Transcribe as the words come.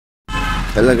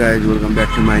Hello guys, welcome back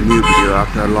to my new video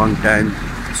after a long time.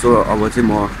 So अब चाहिँ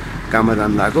म काममा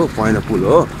जानु लागेको पहेँला पुल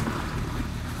हो.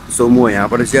 So म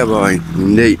यहाँबाट चाहिँ अब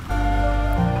हिँड्दै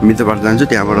मित्रपाट जान्छु,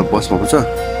 त्यहाँबाट बस पाउँछ.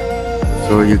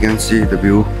 So you can see the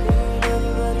view.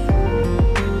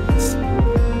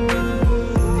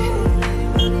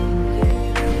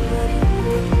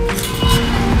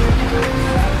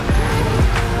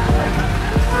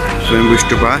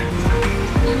 Swembushtapa.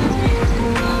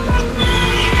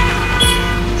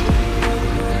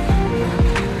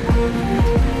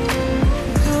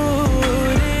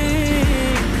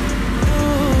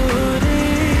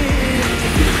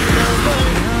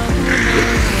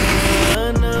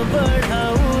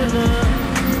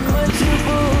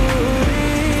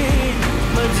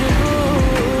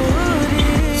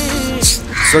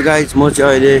 So guys, म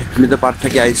चाहिँ अहिले मित्रपाट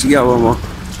ठ्याक्कै आइसक्यो. अब म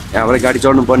यहाँबाट गाडी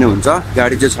चढ्नु पर्ने हुन्छ.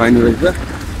 गाडी चाहिँ छैन रहेछ.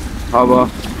 अब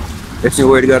एकछिन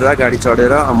वेट गरेर गाडी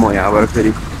चढेर म यहाँबाट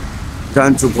फेरि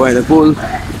जान्छु पहेँला पुल.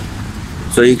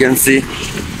 So you can see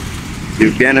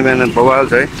बिहान बवाल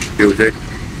छ है भ्यू चाहिँ.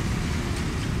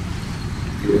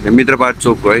 मित्रपाट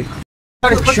चोक है.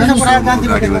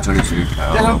 गाडीमा चढिसक्यो.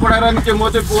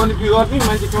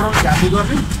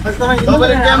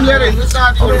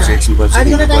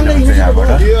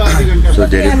 So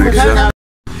धेरै भिड छ.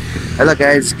 Hello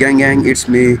guys, gang, it's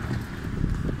me,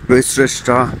 Rohit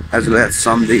Shrestha, as well as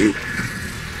Samdi.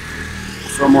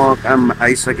 So म काम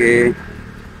आइसकेँ.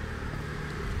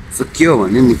 So के हो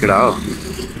भने नि कुरा हो,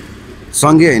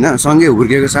 सँगै होइन, सँगै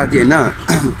हुर्केको साथी होइन,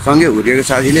 सँगै हुर्केको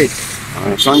साथीले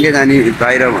सँगै जाने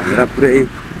बाहिर भनेर पुरै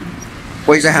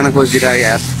पैसा खान खोजिदिरहेको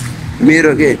यार.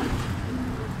 मेरो के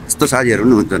यस्तो साथीहरू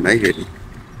पनि हुन्छन् है फेरि,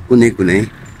 कुनै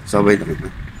सबै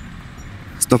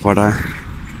यस्तो फटा.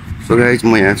 सो गाइस,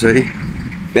 म यहाँ चाहिँ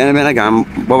बिहान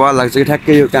घाम बवाल लाग्छ कि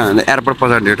ठ्याक्कै यो कहाँ भन्दा एयरपोर्ट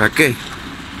पछाडि ठ्याक्कै.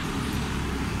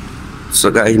 सो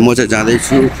गाइस, म चाहिँ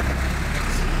जाँदैछु.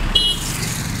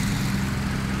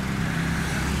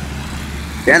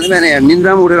 बिहान यार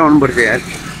निन्द्रामा उठेर आउनुपर्छ यार.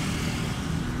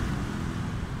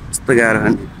 यस्तो गाह्रो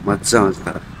नि, मजा आउँछ.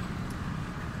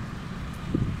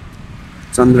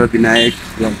 चन्द्र Vinayak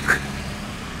block.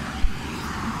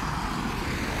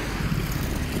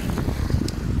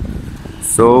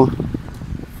 So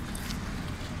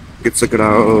it's a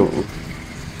crowd.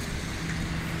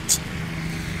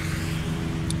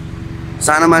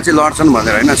 सानोमा चाहिँ लड्छन्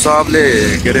भनेर होइन, सबले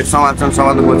के अरे समात्छन्,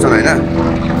 समात्नु खोज्छन् होइन.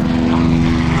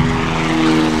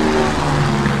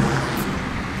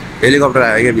 हेलिकप्टर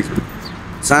आयो क्या बिचमा.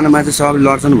 सानोमा चाहिँ सबले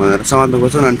लड्छन् भनेर समात्नु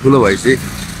खोज्छन्, अनि ठुलो भएपछि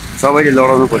सबैले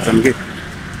लडाउनु खोज्छन् कि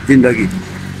जिन्दगी.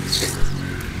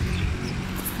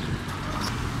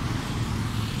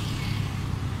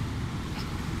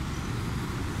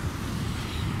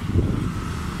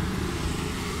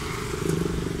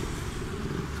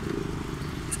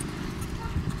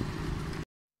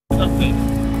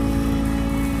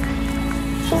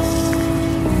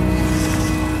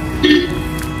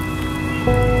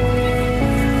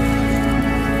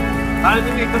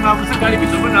 एकदम राम्रो छ, गाडी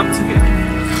भित्र पनि राम्रो छ के.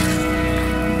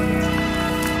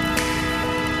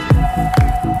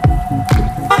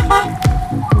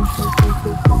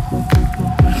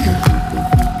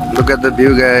 Look at the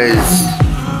view guys.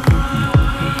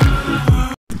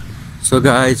 So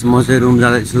guys, म चाहिँ रुम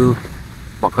जाँदैछु.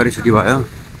 भर्खरै छुट्टी भयो.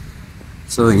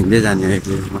 सो हिँड्दै जाने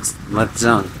हो,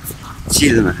 मजा आउँछ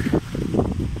चिलमा.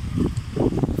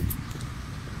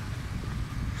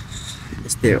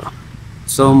 यस्तै हो.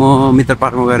 सो म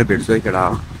मित्रपाटमा गएर भेट्छु है केटा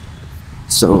हो.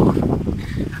 सो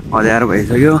अँध्यारो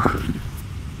भइसक्यो.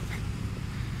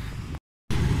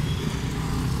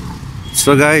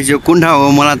 सो गाइस, यो कुन ठाउँ हो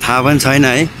मलाई थाहा पनि छैन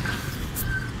है.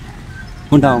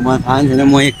 कुन ठाउँ हो मलाई थाहा पनि छैन.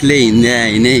 म एक्लै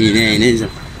हिँडेँ छ.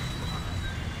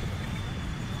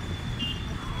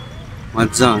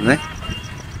 मजा आउँछ है.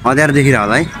 अँध्यारो देखिरह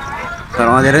होला है, तर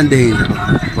अँध्यारो पनि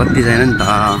देखिन्छ, बत्ती छैन नि त.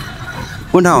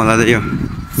 कुन ठाउँ होला त यो,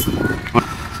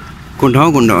 कुन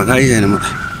ठाउँ थाहै छैन मलाई.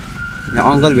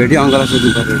 यहाँ अङ्कल भेट्यो, अङ्कललाई सोध्नु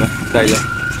पर्छ एउटा दाइलाई.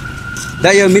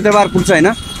 दाइ यो मित्र पार्क पुग्छ होइन?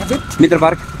 मित्र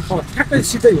पार्क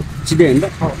सिधै होइन त?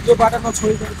 यो बाटोमा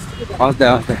हस् त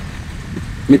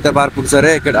मित्र पार्क पुग्छ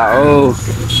अरे केटा हो.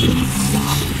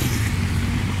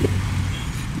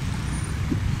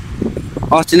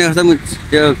 अस्ति नै कस्तो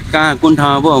त्यो कहाँ कुन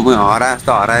ठाउँमा पो म हरायो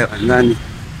जस्तो हरायो भन्दा नि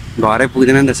घरै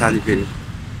पुग्दैन नि त साथी. फेरि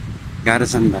गाह्रो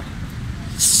छ नि त.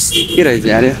 के रहेछ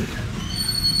यार यो.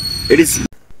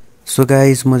 सो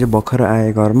गाइस, म चाहिँ भर्खर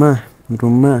आएँ घरमा,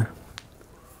 रुममा.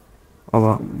 अब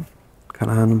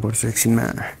खाना खानुपर्छ एकछिनमा,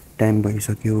 टाइम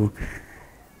भइसक्यो.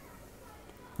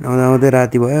 आउँदै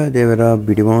राति भयो, त्यही भएर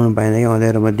भिडियो बनाउनु पाएन कि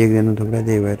अँध्यारोमा देख्दैन थुप्रै,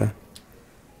 त्यही भएर.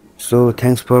 So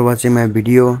thanks for watching my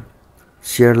video.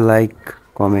 Share, like,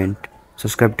 comment,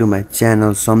 Subscribe to my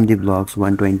channel Somdi Vlogs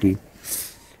 120.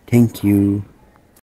 Thank you.